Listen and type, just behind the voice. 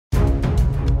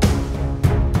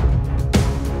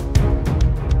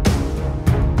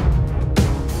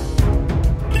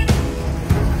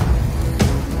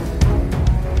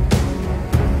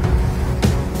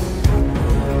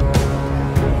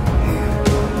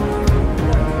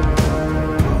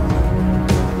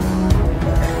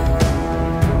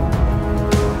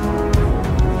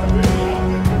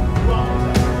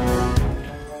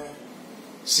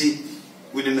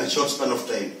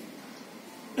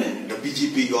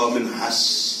government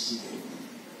has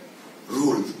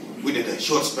ruled within a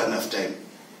short span of time,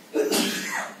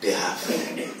 they have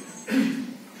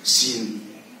seen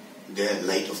the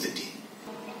light of the day.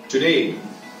 Today,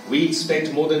 we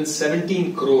expect more than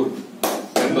 17 crore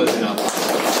members in our party.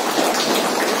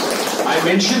 I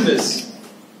mention this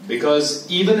because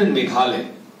even in Meghalaya,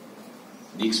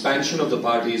 the expansion of the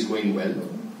party is going well.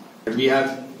 We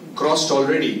have crossed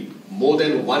already more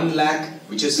than 1 lakh,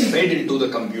 which is fed into the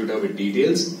computer with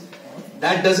details.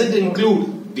 That doesn't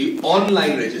include the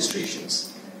online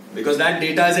registrations, because that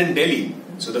data is in Delhi.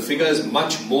 So the figure is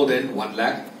much more than 1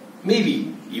 lakh,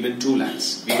 maybe even 2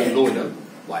 lakhs. We will know in a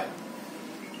while.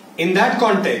 In that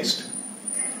context,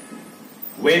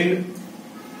 when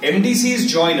MDCs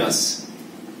join us,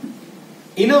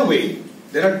 in a way,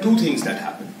 there are two things that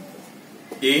happen.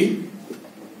 A,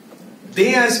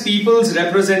 they as people's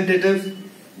representative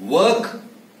work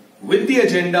with the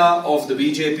agenda of the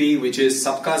BJP, which is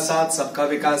Sabka Saath, Sabka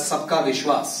Vikas, Sabka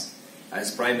Vishwas,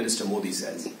 as Prime Minister Modi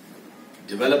says.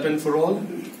 Development for all,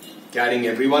 carrying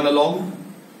everyone along,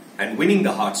 and winning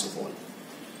the hearts of all.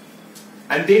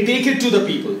 And they take it to the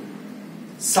people.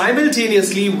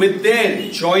 Simultaneously with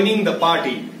their joining the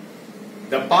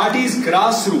party's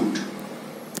grassroots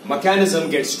mechanism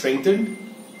gets strengthened,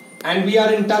 and we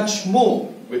are in touch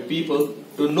more with people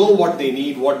to know what they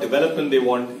need, what development they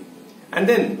want. And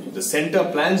then the centre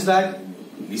plans that.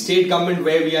 The state government,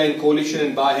 where we are in coalition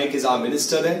in Bahek, is our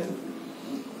minister there.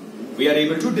 We are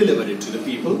able to deliver it to the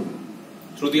people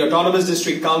through the autonomous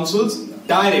district councils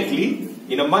directly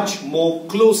in a much more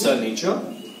closer nature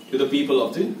to the people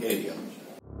of the area.